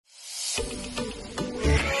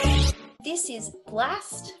This is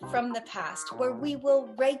Blast from the Past, where we will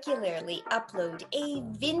regularly upload a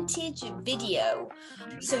vintage video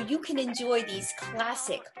so you can enjoy these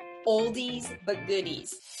classic oldies but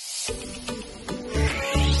goodies.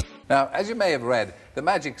 Now, as you may have read, the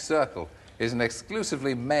Magic Circle is an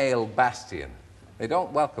exclusively male bastion. They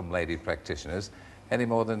don't welcome lady practitioners any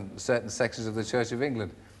more than certain sections of the Church of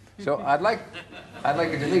England. So I'd like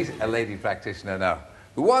you to meet a lady practitioner now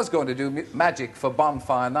who was going to do magic for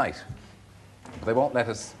Bonfire Night. They won't let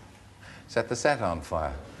us set the set on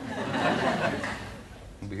fire.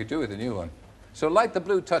 We could do with a new one. So light the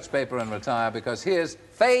blue touch paper and retire, because here's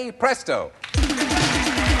Fay Presto.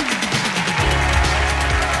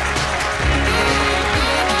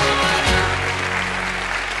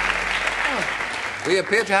 We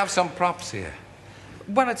appear to have some props here.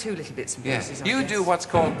 One or two little bits and pieces. Yeah. You do what's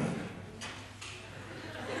called...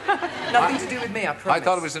 Nothing to do with me, I promise. I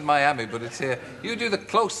thought it was in Miami, but it's here. You do the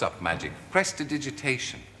close-up magic,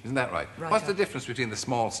 prestidigitation. Isn't that right? Right. What's the difference between the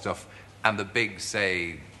small stuff and the big,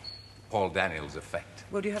 say, Paul Daniels effect?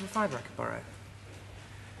 Well, do you have a fiver I could borrow?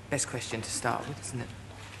 Best question to start with, isn't it?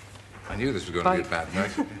 I knew this was going to be a bad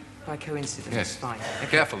night. By coincidence, Yes. fine. Okay.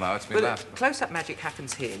 Careful now, it's me last. Close-up magic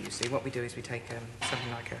happens here, you see. What we do is we take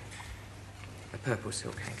something like a purple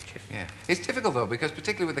silk handkerchief. Yeah. It's difficult, though, because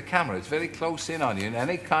particularly with the camera, it's very close in on you, and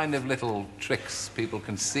any kind of little tricks, people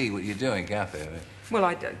can see what you're doing, can't they?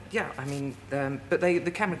 Well, yeah, I mean, but the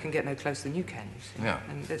camera can get no closer than you can, you see. Yeah.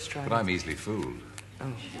 And let's try... But I'm easily fooled. Oh.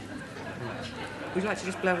 Would you like to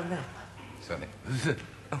just blow on there? Certainly.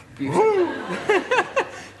 Oh, beautiful.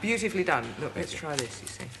 Beautifully done. Look, let's try this, you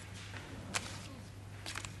see.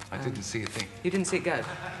 I didn't see a thing. You didn't see it go? No,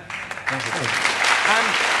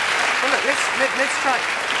 well, look,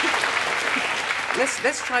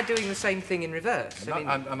 let's try doing the same thing in reverse.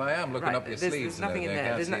 and I am looking up your sleeves. There's nothing in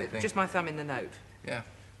there. There's Just my thumb in the note. Yeah.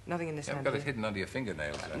 Nothing in this You hand. haven't got it hidden under your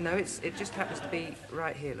fingernails. No, it just happens to be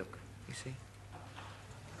right here. Look, you see.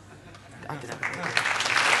 I don't know.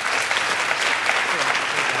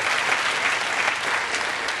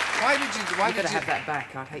 Why did you? Why You did better you have that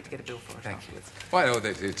back. I'd hate to get a bill for it. Thank you. afterwards. Why? No,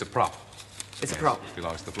 it's a prop. It's a prop. It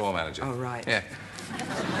belongs to the floor manager. Oh, right. Yeah.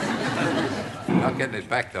 Not getting it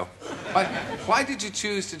back, though. Why did you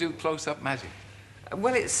choose to do close-up magic?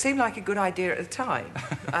 Well, it seemed like a good idea at the time.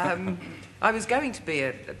 I was going to be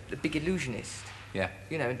a big illusionist. Yeah.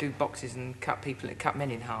 You know, and do boxes and cut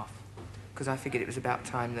men in half. Because I figured it was about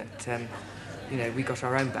time that, you know, we got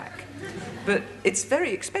our own back. But it's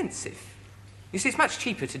very expensive. You see, it's much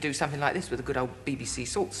cheaper to do something like this with a good old BBC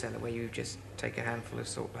salt cellar, where you just take a handful of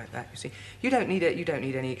salt like that. You see, you don't need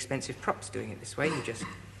any expensive props doing it this way. You just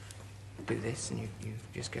do this, and you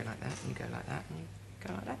just go like that, and you go like that, and you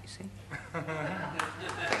go like that. You see.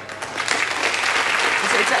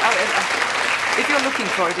 If you're looking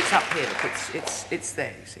for it, it's up here. Look, it's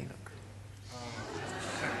there. You see, look.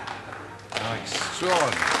 Oh,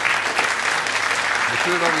 extraordinary. You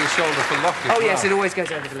threw it over your shoulder for luck as well. Yes, it always goes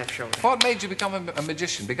over the left shoulder. What made you become a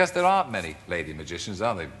magician? Because there aren't many lady magicians,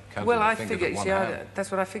 are there? Well, I figured, that's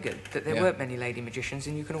what I figured, that there weren't many lady magicians,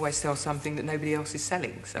 and you can always sell something that nobody else is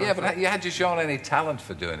selling. So yeah, but had you shown any talent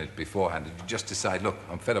for doing it beforehand? Did you just decide, look,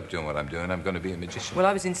 I'm fed up doing what I'm doing, I'm going to be a magician? Well,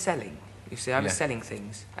 I was in selling. You see, I was selling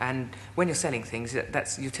things, and when you're selling things,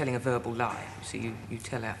 you're telling a verbal lie. You see, you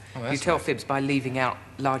tell fibs by leaving out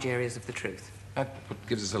large areas of the truth. That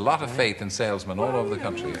gives us a lot of faith in salesmen all over the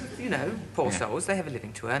country. You know, poor souls, they have a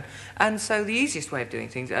living to earn. And so the easiest way of doing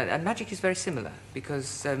things, and magic is very similar,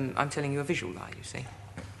 because I'm telling you a visual lie, you see.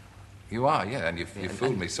 You are, yeah, and you've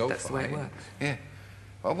fooled me so far. That's the way it works. Yeah.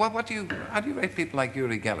 Well, how do you rate people like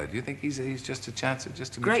Uri Geller? Do you think he's just a chance of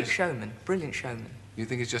just a Great magician? showman, brilliant showman. You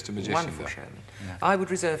think he's just a magician, Wonderful though? showman. Yeah. I would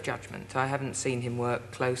reserve judgment. I haven't seen him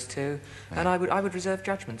work close to, and I would reserve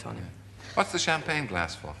judgment on him. What's the champagne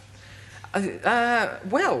glass for? We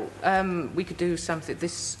could do something.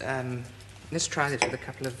 Let's try this with a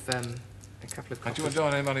couple of coppers. Do you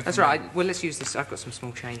want any money from That's me? right. Well, let's use this. I've got some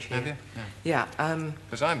small change here. Have you? Yeah.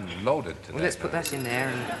 Because I'm loaded today. Well, let's put that in there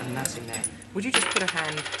and that in there. Would you just put a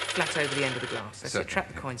hand flat over the end of the glass? That's it. Trap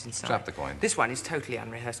the coins inside. Trap the coins. This one is totally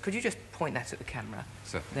unrehearsed. Could you just point that at the camera?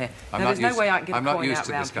 Certainly. There. Now, there's no way I can get a coin out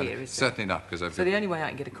round kind here, of, is there? certainly not, because I've... So the only way I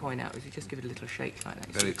can get a coin out is you just give it a little shake like that.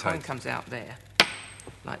 You Very see, the coin tight. comes out there,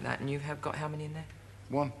 like that, and you have got how many in there?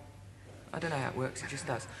 One. I don't know how it works, it just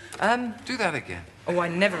does. Do that again. Oh, I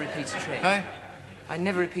never repeat a trick. Hey? I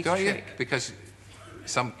never repeat a Don't you? trick. Because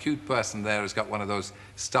some cute person there has got one of those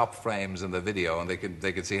stop frames in the video, and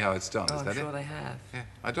they can see how it's done. Oh, Is that I'm sure it? they have. Yeah.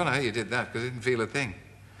 I don't know how you did that, because I didn't feel a thing.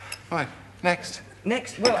 Right, next.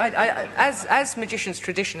 Next, well, as magicians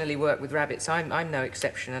traditionally work with rabbits, I'm no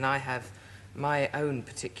exception, and I have my own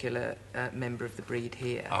particular member of the breed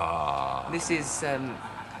here. Ah. This is...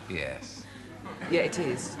 Yes. Yeah, it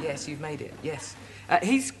is. Yes, you've made it. Yes.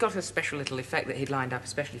 He's got a special little effect that he'd lined up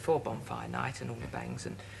especially for bonfire night and all the bangs.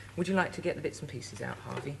 And would you like to get the bits and pieces out,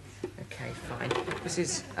 Harvey? Okay, fine. This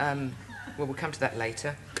is, well, we'll come to that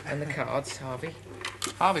later. And the cards, Harvey.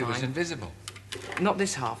 Harvey was invisible. Not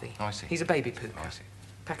this Harvey. Oh, I see. He's a baby pooper. Oh, I see.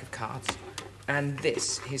 Pack of cards. And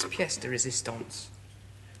this, his pièce de résistance.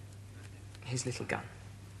 His little gun.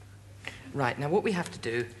 Right, now what we have to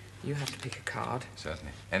do, you have to pick a card.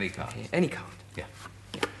 Certainly. Any card. Here. Any card. Yeah.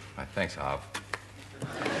 Right, thanks, Harv.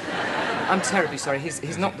 I'm terribly sorry.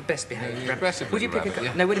 He's not the best behaved rabbit. Aggressive Would you little pick a rabbit,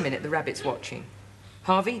 card? yeah. No, wait a minute. The rabbit's watching.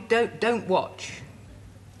 Harvey, don't watch.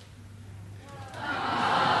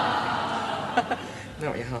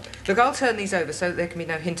 No, you're hard. Look, I'll turn these over so that there can be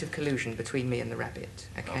no hint of collusion between me and the rabbit.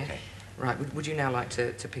 Okay. Okay. Right. Would you now like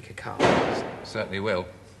to pick a card? Certainly will.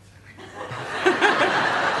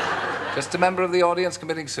 Just a member of the audience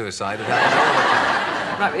committing suicide.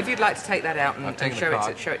 Right. If you'd like to take that out and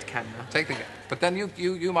show it to camera. Take the. But then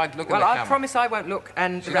you might look at the Well, camera. I promise I won't look,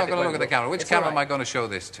 and She's the not rabbit going to look won't at the camera. Which It's camera all am I right. going to show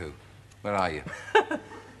this to? Where are you?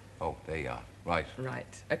 Oh, there you are. Right. Right.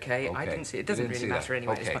 Okay. I Okay. didn't see it. It You doesn't didn't really see matter that.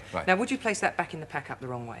 anyway. Okay, It's fine. right. Now, would you place that back in the pack up the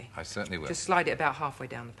wrong way? I certainly will. Just slide it about halfway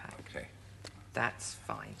down the pack. Okay. That's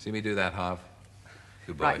fine. See me do that, Harv?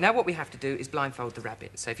 Good boy. Right, now what we have to do is blindfold the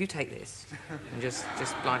rabbit. So if you take this and just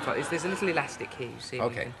blindfold... There's a little elastic here, you see? and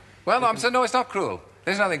we Okay. can- Well, no, no, it's not cruel.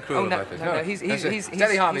 There's nothing cruel Oh, no, about this. no, he's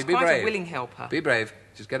Steady, Harvey, he's be quite brave. a willing helper. Be brave.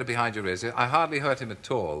 Just get it behind your ears. I hardly hurt him at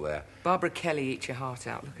all there. Barbara Kelly, eat your heart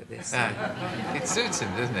out. Look at this. It suits him,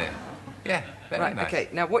 doesn't it? Yeah, very Right, nice. okay.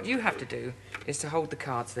 Now what you have to do is to hold the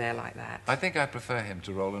cards there like that. I think I prefer him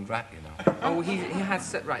to Roland Rat, you know. Oh, he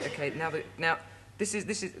has... Right, okay. Now, this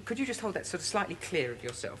is... Could you just hold that sort of slightly clear of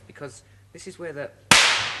yourself? Because this is where the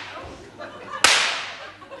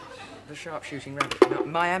sharpshooting rabbit... No,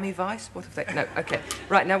 Miami Vice? What have they... No, okay.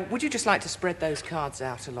 Right, now, would you just like to spread those cards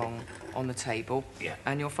out along on the table? Yeah.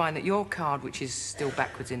 And you'll find that your card, which is still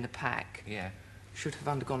backwards in the pack, Yeah. should have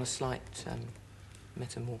undergone a slight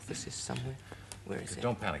metamorphosis somewhere. Where is it?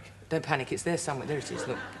 Don't panic. Don't panic, it's there somewhere. There it is,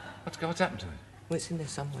 look. What's happened to him? Well, it's in there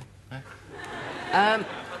somewhere.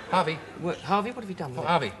 Harvey. Harvey, what have you done with Oh, it?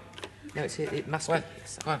 Harvey. No, it must Where? be...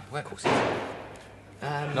 It's Go on, where? Of course it is.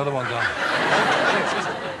 Another one gone.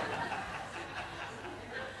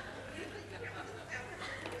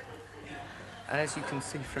 And as you can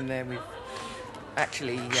see from there, we've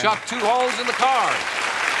actually... Shot 2 holes in the card.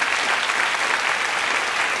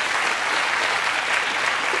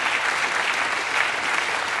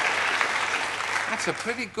 That's a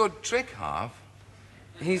pretty good trick, Harv.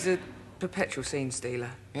 He's a perpetual scene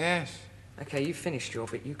stealer. Yes. OK, you've finished your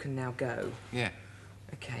bit. You can now go. Yeah.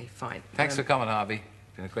 OK, fine. Thanks for coming, Harvey.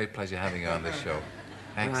 It's been a great pleasure having you on this show.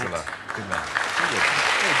 Thanks a Right. lot. Good man. Very good.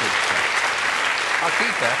 I'll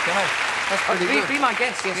keep that, can I? That's pretty good. Be my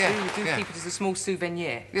guest, yes. Yeah, Do yeah. keep it as a small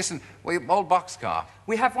souvenir. Listen, old boxcar.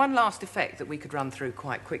 We have one last effect that we could run through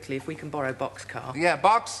quite quickly if we can borrow boxcar. Yeah,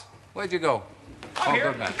 Box, where'd you go?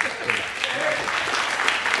 here. Good man. Good man.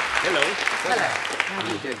 Hello.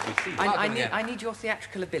 I need your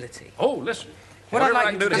theatrical ability. Oh, listen. What I'd Whatever like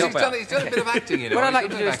I you can do to to do- help out. He's done a bit of acting, you know. What I'd He's like you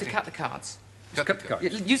done to a do bit is to of cut the cards. Just cut the card.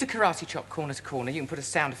 Use a karate chop corner to corner. You can put a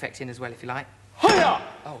sound effect in as well if you like. Hiya!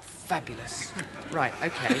 Oh, fabulous. Right,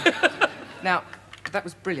 OK. Now, that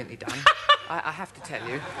was brilliantly done. I have to tell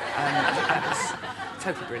you. That was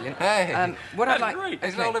totally brilliant. Hey. What I'd That's like... great.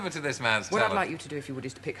 There's okay. no limit to this man's What I'd talent. like you to do, if you would,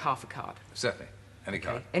 is to pick half a card. Certainly. Any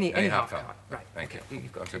card. Any half card. card. Right. Thank okay. you.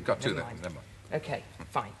 You've got I've two. got two Never then. mind. Never mind. OK,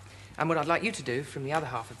 fine. And what I'd like you to do from the other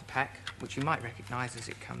half of the pack, which you might recognise as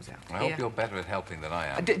it comes out I here... hope you're better at helping than I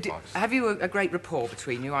am. Box. Have you a great rapport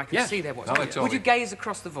between you? I can Yes. see there was. Not at all. Would you gaze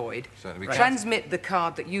across the void, Certainly we can. transmit the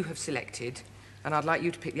card that you have selected, and I'd like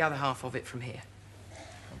you to pick the other half of it from here.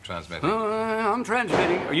 I'm transmitting. I'm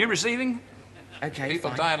transmitting. Are you receiving? OK, People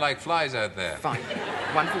fine. dying like flies out there. Fine.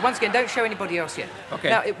 Wonderful. Once again, don't show anybody else yet. OK.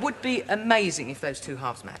 Now, it would be amazing if those two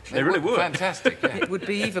halves matched. They really would. Fantastic, yeah. It would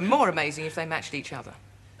be even more amazing if they matched each other.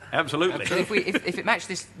 Absolutely. But if it matched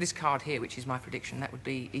this card here, which is my prediction, that would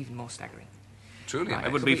be even more staggering. Truly Right,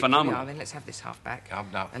 amazing. would be here we phenomenal. are, then let's have this half back.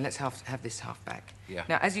 No. And let's have this half back. Yeah.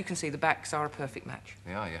 Now, as you can see, the backs are a perfect match.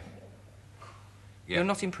 Yeah. You're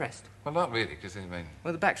not impressed? Well, not really, because I mean...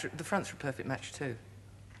 Well, the fronts are a perfect match too.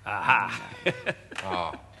 Aha.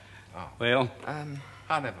 Oh, Well, never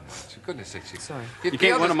mind. For goodness sakes. Sorry. You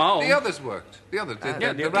can't win 'em all. The others worked. The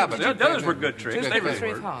yeah, rabbit. the others were good tricks. They Two or really three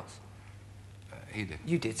were. of hearts. He did.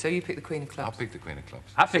 You did, so you picked the Queen of Clubs. I'll pick the Queen of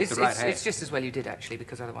Clubs. I picked the right hand. It's just as well you did, actually,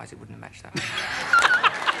 because otherwise it wouldn't have matched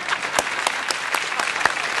that.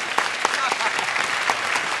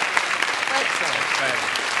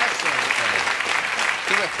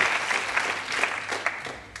 Terrific.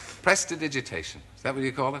 Prestidigitation. Is that what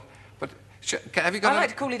you call it? But have you got? I like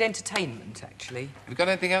to call it entertainment, actually. Have you got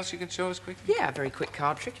anything else you can show us quickly? Yeah, a very quick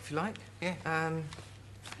card trick, if you like. Yeah.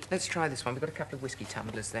 Let's try this one. We've got a couple of whiskey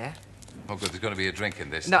tumblers there. Oh, good. There's going to be a drink in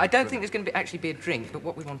this. No, I don't think there's going to actually be a drink, but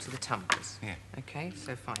what we want are the tumblers. Yeah. Okay,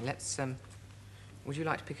 so fine. Let's, would you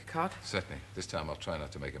like to pick a card? Certainly. This time I'll try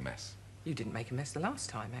not to make a mess. You didn't make a mess the last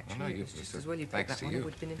time, actually. Oh, no, It's just as well you picked that one, you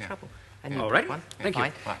would have been in trouble. And you All picked right. one. Thank you.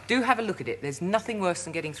 Fine. Right. Do have a look at it. There's nothing worse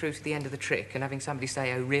than getting through to the end of the trick and having somebody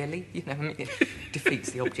say, "Oh, really?" You know, I mean, it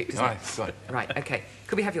defeats the object, doesn't All it? right, sorry. Right, okay.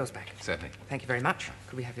 Could we have yours back? Certainly. Thank you very much.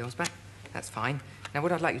 Could we have yours back? That's fine. Now,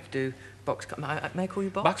 what I'd like you to do, may I call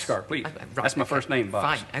you Box? Boxcar, please. Right, That's my okay. first name,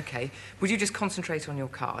 Box. Fine, okay. Would you just concentrate on your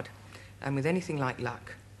card, and with anything like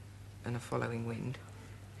luck and a following wind...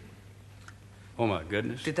 Oh, my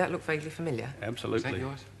goodness. Did that look vaguely familiar? Absolutely. Is that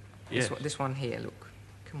yours? Yes. This one here, look.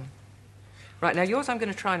 Come on. Right, now yours I'm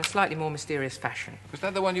going to try in a slightly more mysterious fashion. Was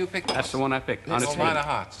that the one you picked? That's the one I picked. Let's Oh, Honest mine me. are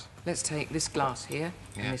hearts. Let's take this glass here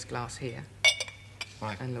Yeah. and this glass here,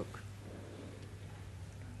 Right. and look.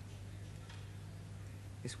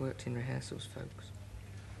 This worked in rehearsals, folks.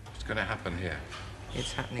 What's going to happen here?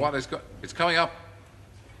 It's happening. What is It's coming up.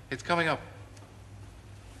 It's coming up.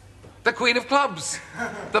 The Queen of Clubs.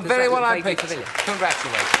 The Does very that one look I vaguely picked. familiar?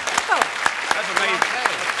 Congratulations. That's amazing.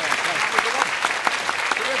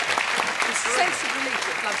 The sense of relief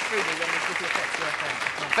that floods through me when these little effects work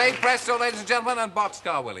out. Fay Presto, ladies and gentlemen, and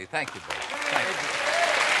Boxcar Willie. Thank you both. Thank you.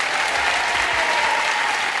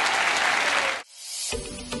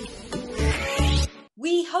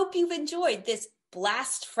 We hope you've enjoyed this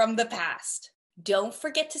blast from the past. Don't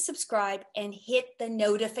forget to subscribe and hit the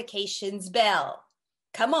notifications bell.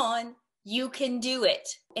 Come on, you can do it.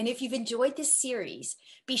 And if you've enjoyed this series,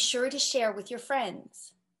 be sure to share with your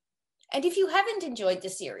friends. And if you haven't enjoyed the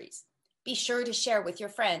series, be sure to share with your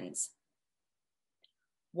friends.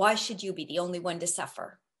 Why should you be the only one to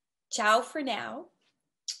suffer? Ciao for now,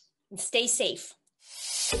 and stay safe.